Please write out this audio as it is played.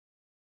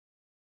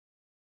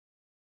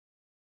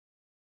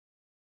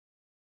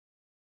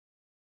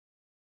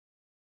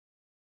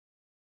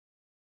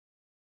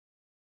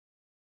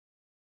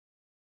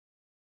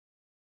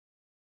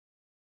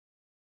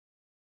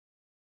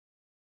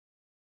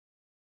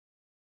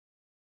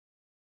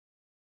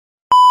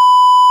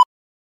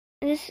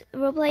this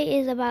roleplay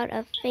is about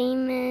a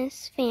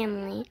famous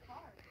family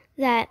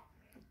and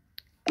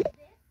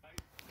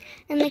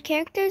the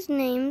characters'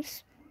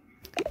 names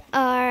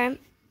are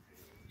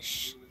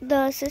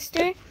the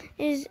sister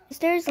is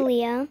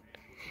Leah,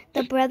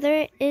 the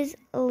brother is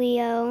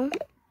Leo,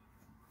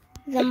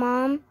 the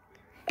mom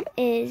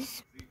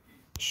is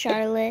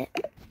Charlotte,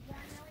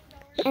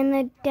 and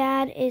the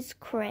dad is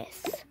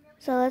Chris.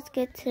 So let's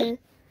get to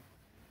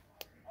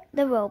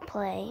the role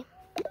play.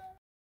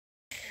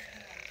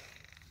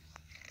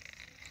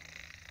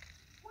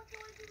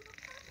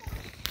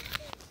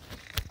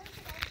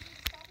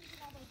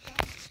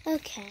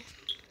 Okay.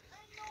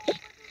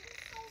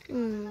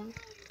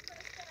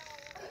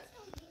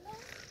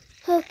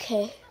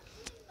 Okay.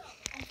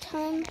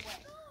 Time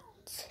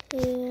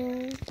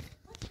to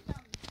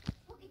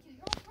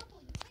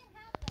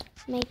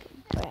make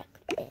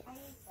breakfast.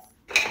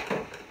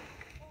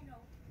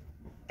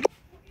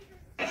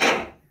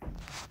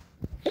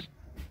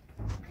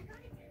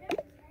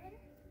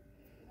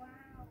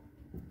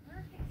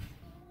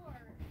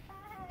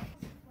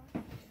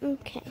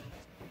 Okay.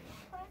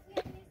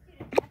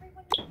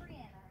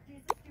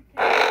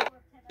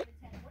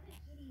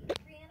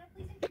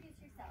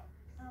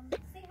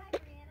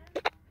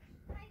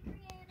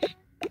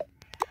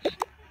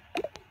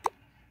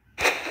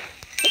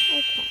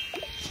 Okay.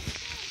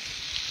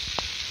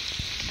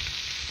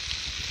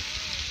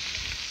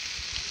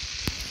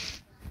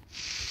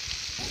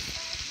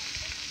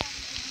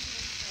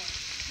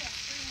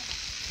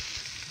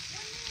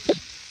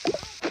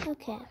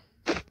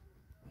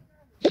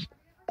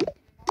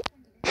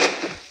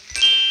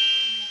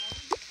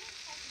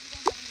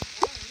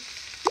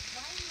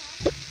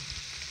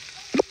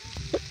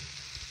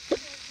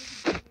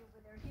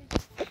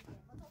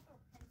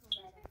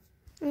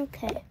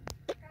 Okay.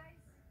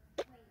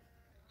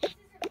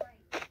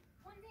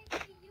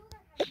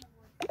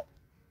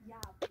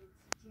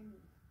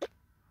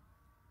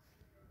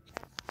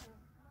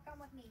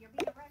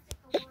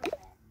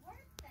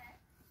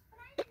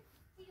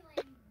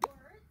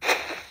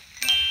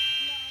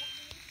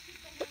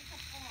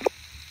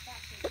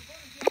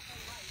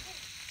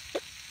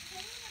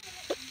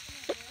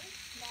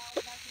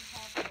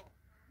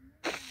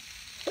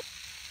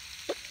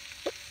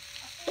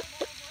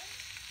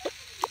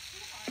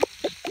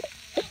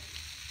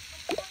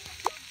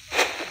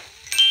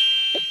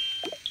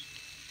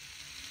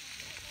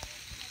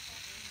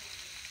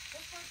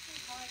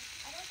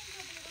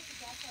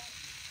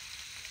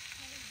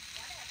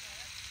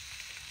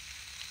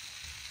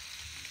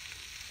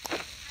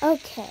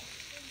 Okay.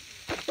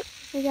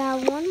 We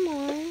got one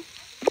more.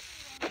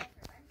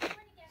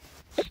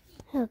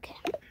 Okay.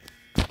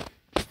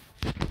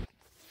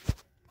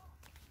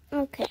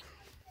 Okay.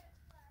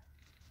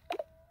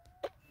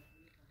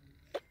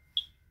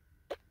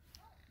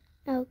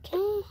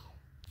 Okay.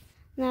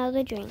 Now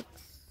the drinks.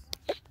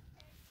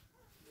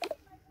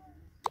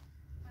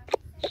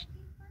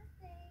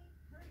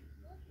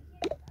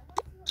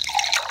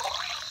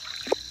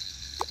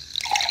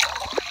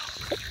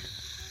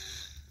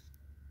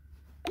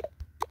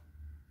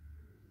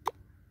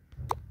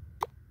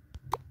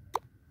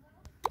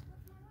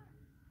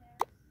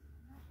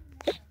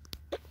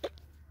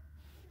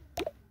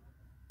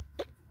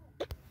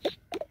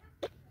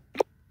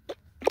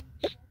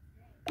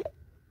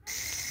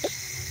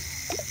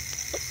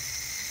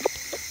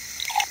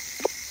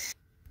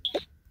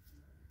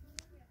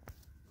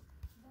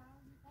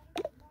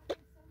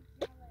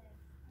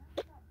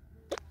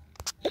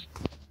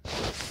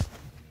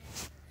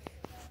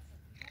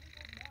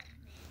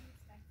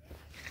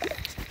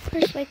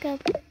 First, wake up.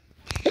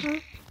 Huh?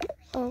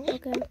 Oh,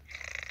 okay.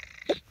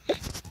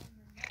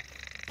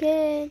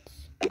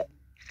 Kids.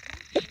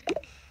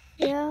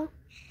 Yeah.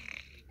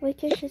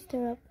 Wake your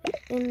sister up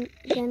and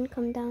then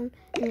come down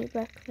and eat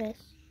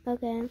breakfast.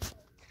 Okay.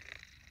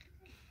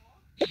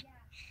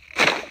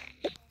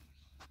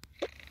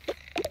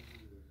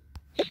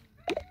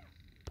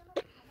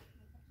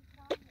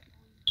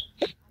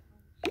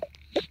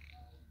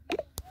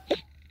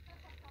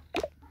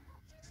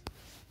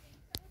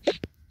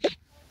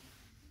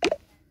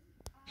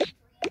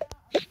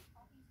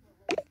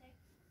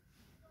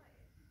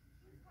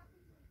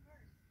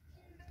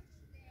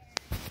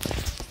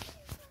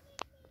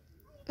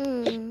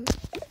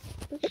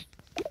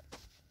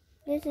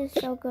 This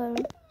is so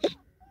good.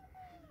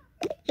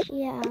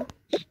 Yeah.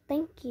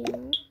 Thank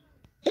you.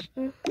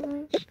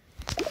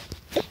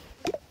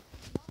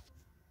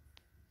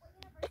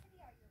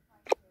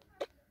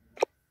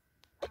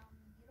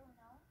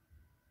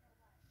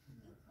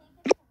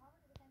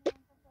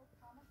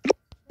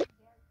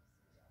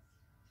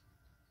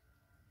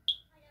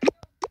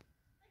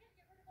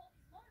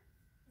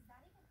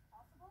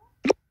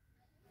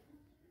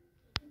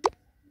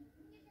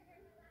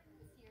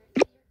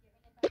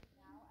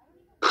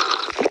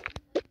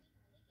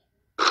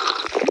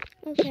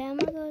 Okay, I'm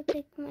gonna go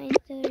take my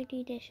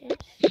dirty dishes.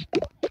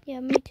 Yeah,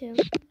 me too.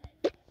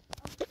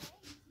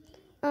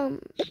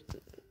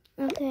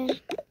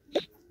 Okay.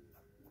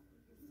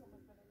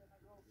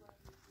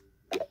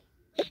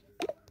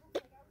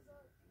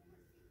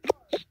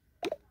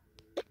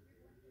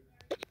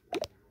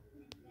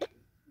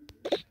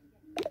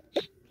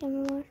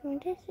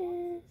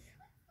 dishes.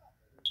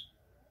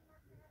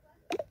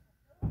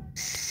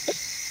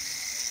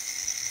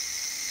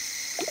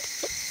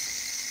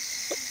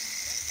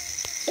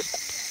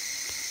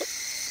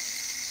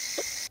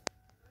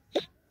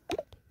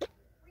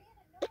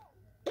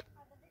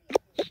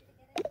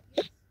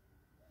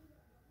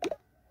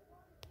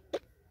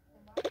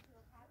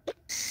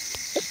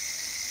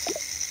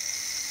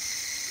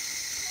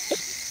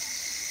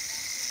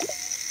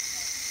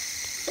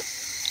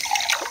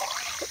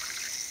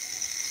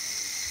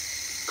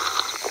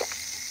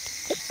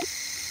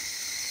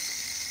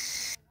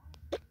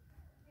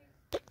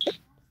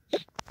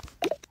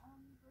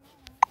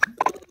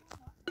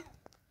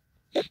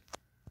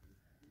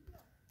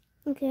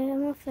 Okay,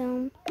 I'm gonna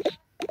film.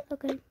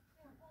 Okay.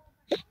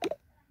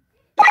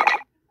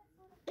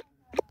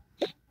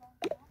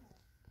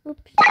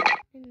 Oops,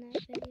 in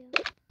that video.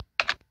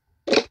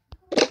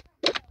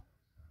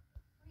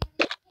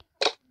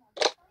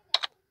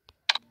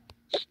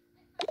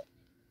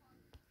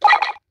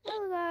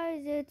 Hello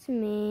guys, it's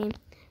me.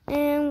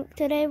 And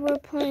today we're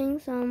playing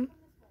some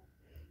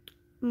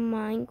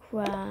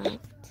Minecraft.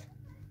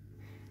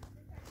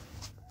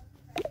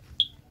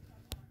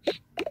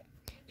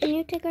 Can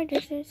you take our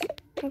dishes,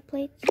 our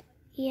plates?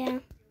 Yeah.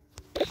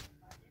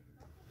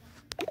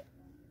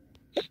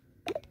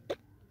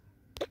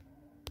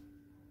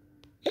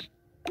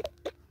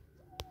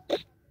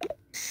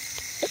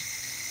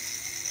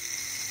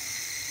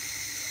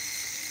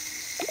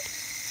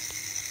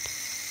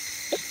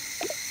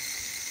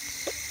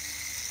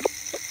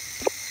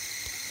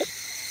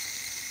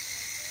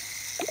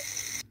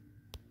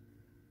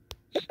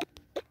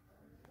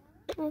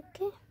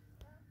 Okay.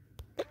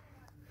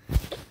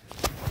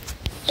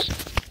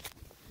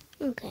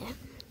 Okay.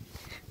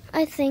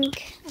 I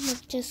think I'm gonna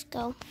just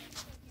go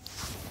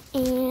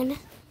and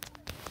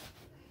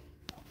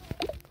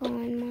go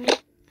on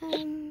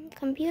my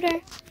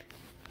computer.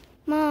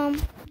 Mom,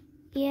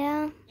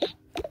 yeah.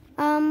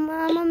 I'm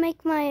gonna make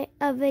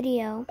a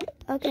video.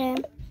 Okay.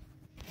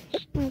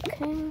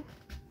 Okay.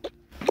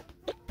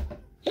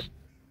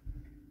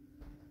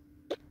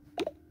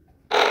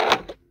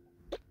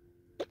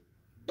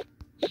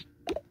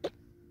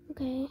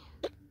 Okay.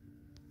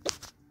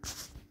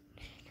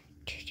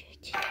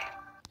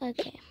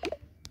 Okay.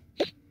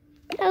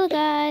 Hello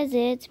guys,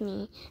 it's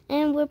me.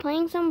 And we're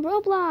playing some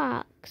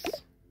Roblox.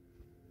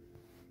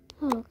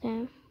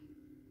 Okay.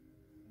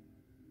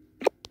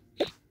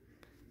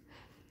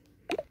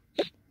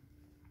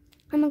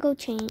 I'm gonna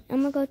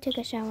go take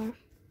a shower.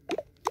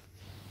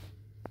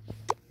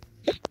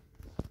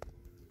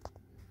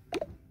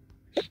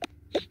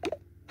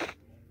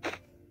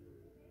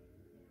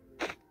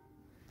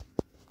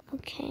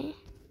 Okay.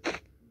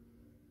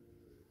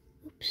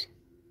 Oops.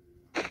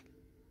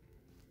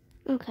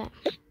 Okay.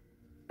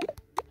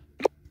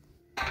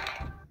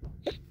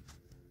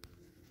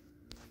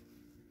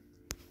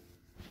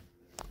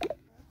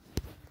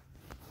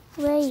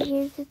 Wait,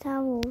 here's the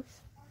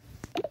towels.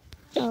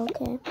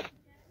 Okay.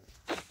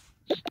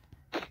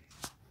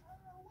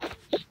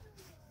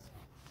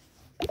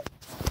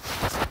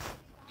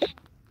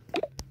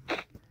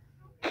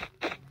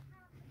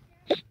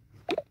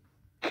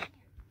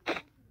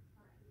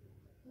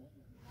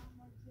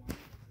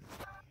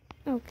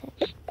 Okay.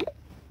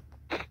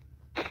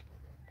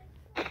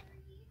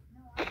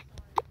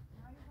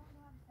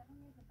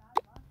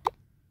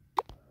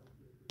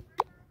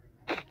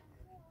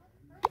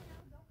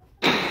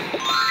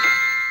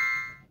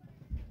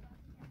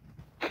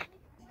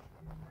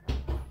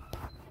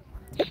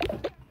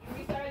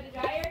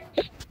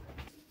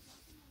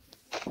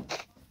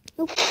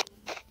 Oops.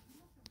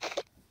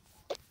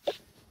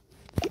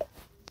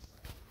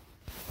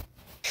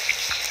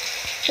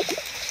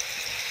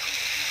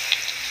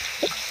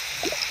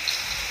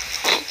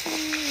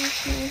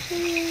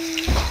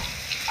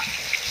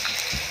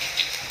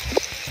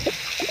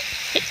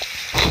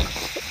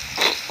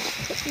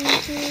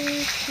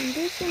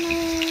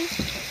 Conditioner.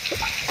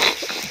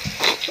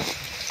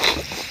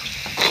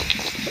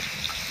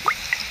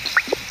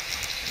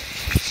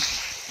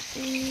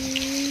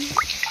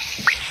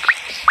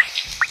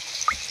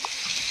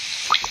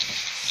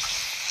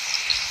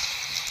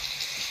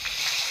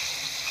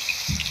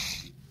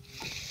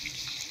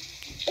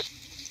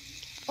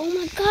 Oh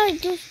my god, I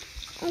just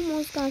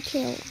almost got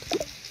killed.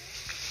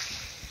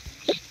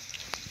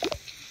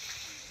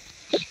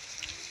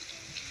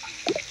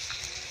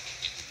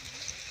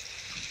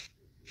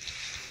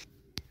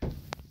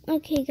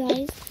 Okay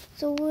guys,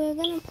 so we're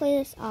gonna play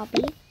this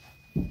obby.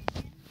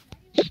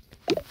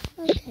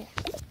 Okay.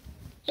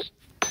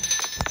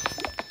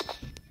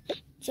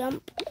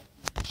 Jump,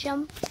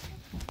 jump,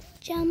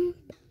 jump.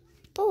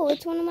 Oh,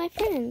 it's one of my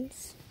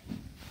friends.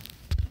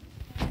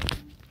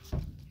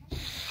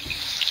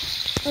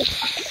 Okay.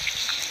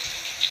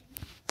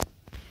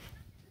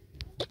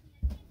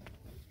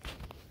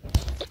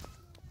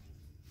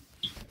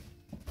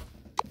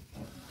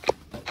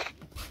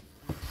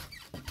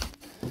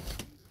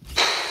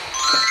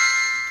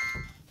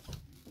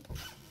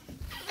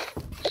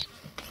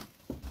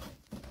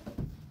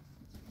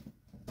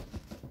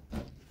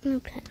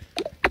 Okay.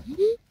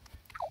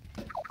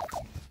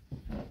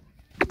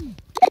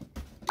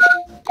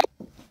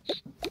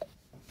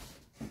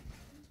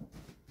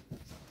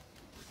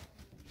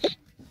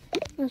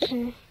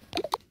 Okay.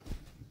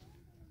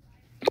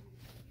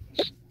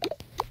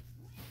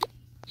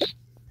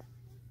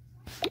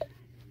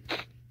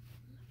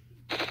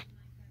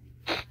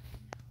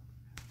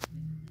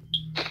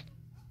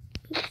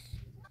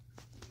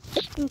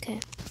 Okay.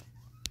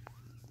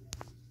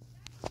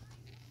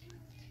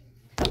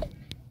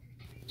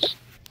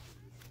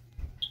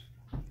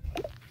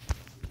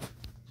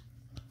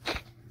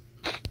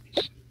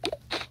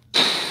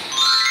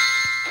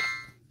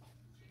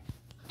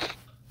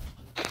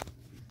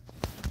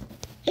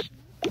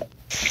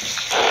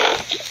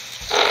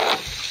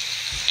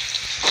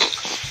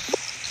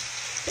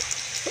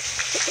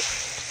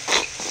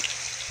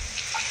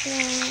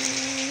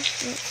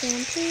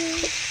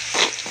 Please.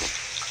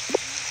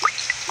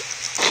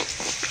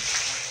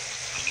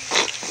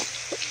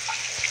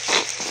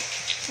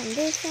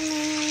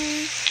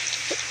 Conditioner.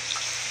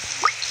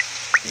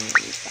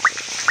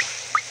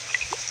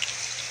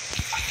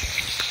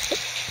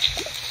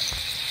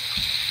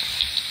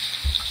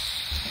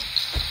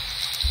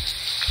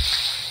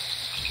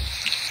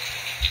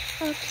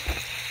 Okay.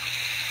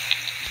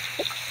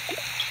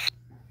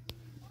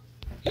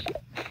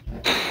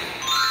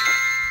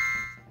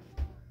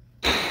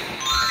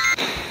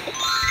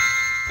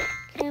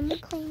 I'm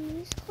gonna clean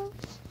these clothes.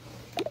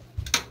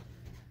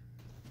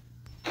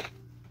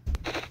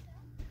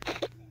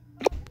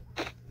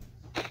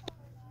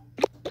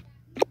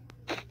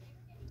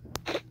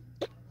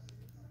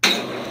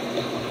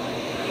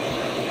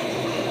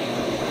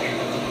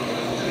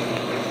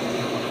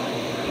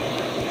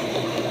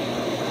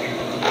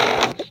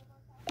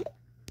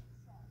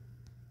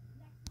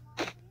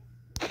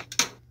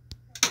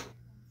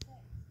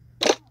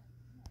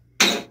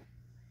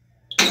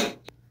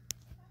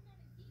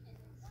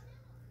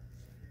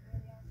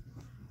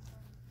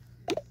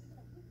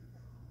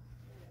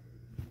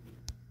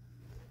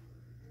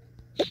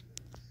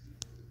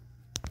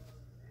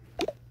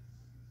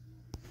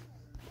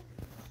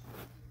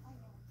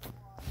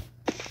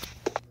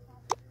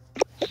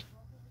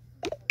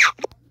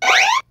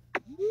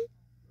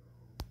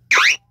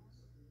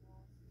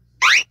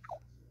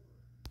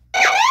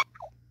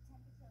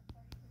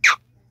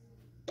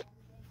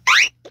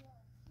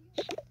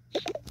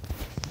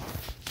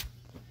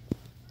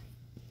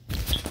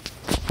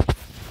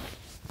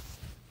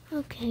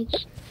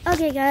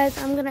 Okay guys,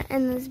 I'm gonna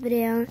end this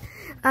video.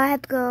 I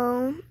have to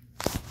go.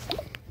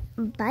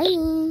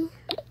 Bye.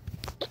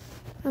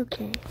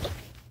 Okay.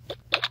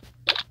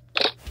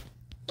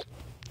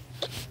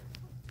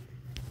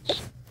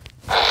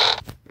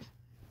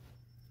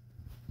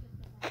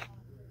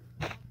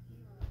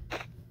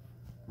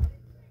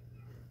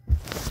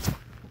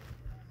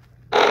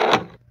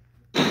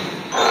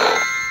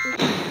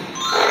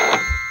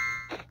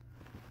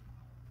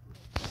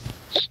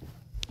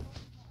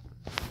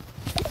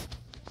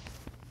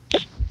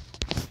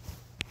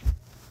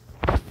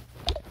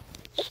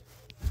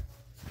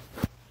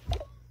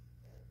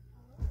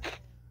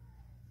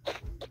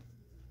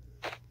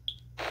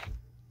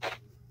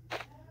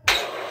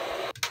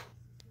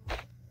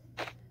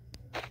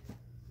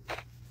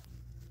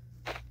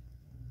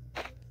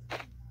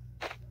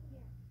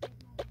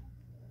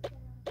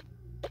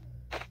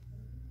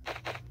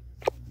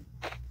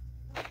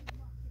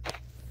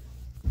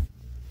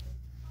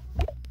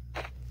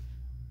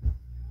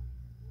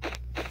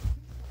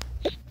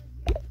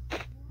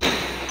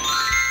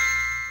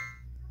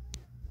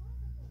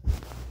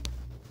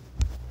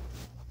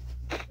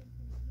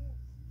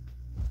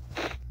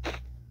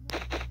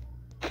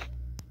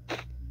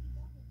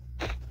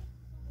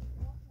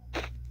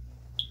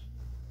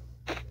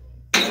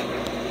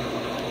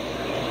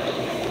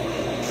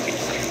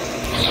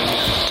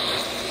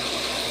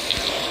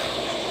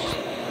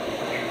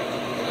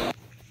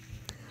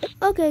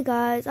 Okay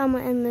guys, I'm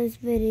gonna end this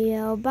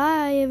video.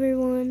 Bye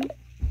everyone.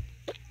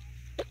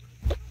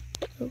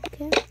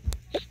 Okay.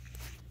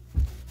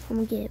 I'm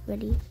gonna get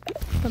ready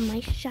for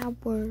my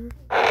shower.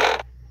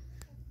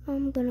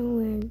 I'm gonna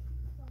wear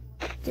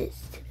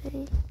this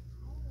today.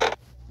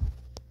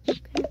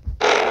 Okay.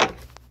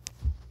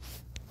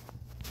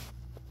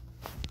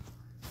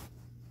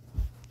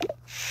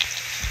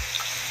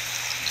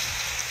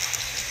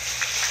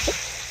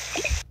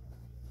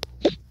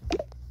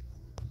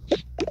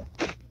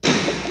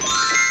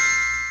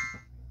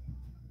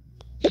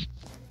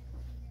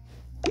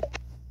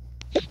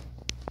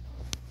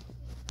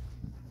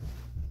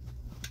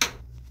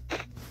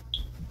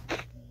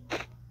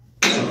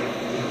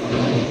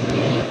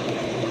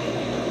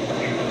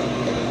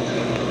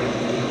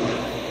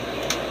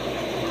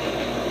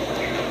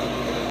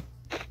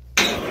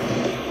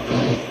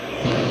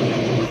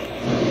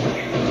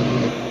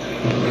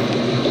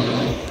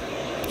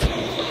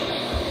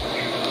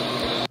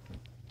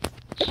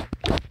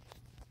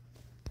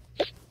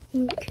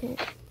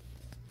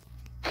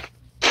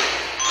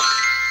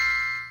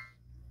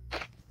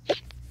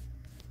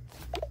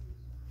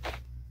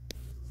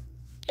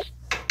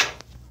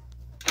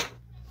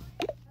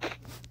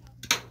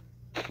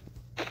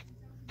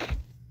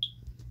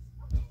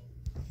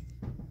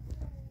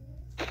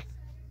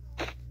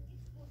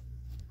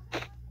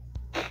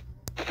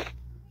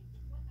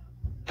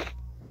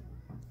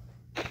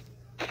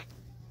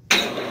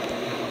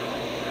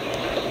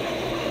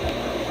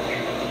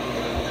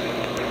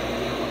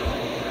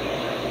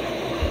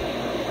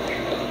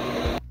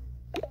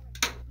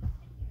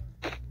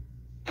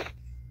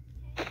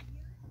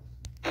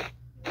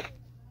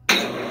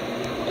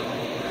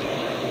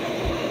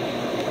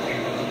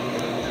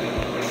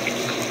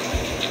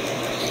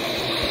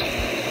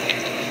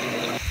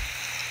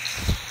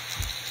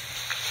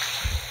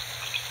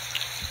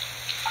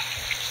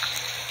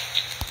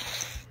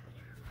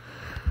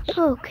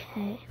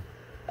 Okay.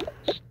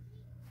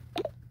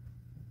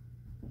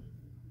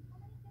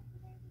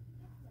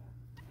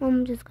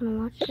 I'm just gonna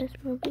watch this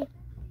movie.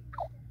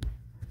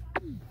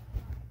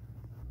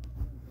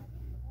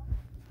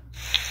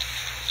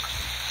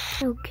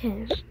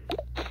 Okay.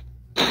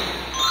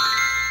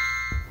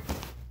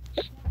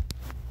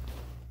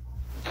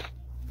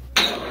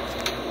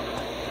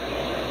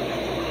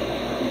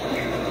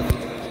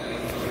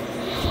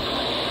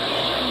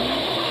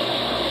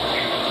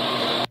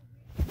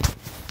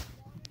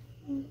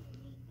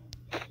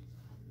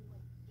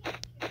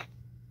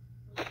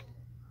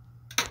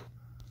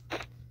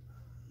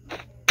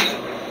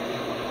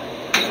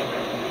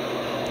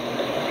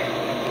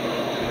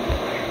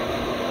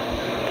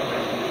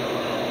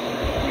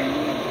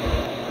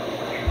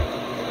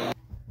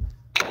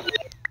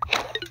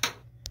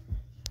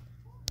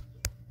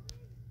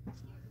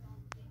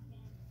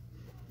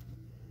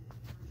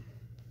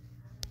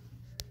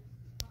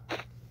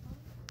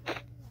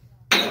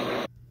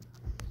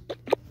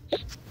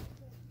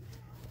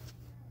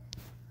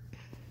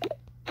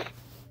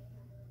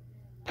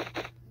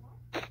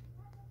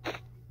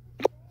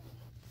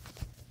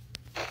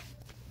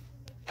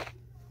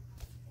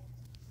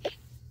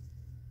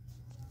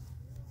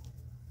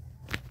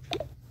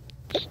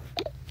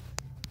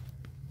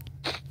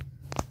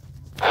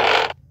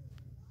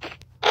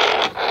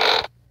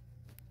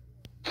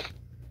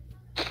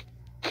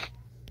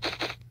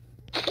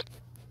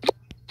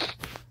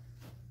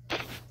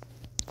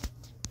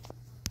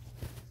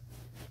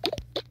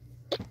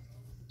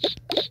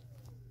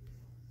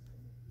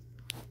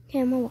 Okay,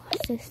 I'm gonna watch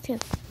this too.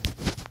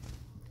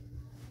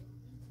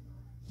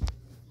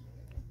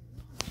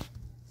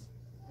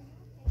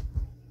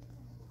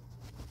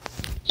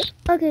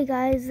 Okay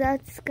guys,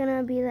 that's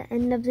gonna be the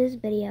end of this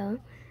video.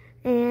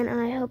 And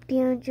I hope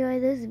you enjoy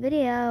this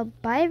video.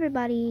 Bye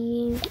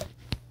everybody.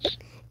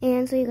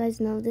 And so you guys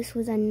know, this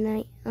was a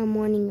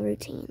morning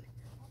routine.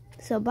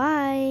 So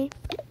bye.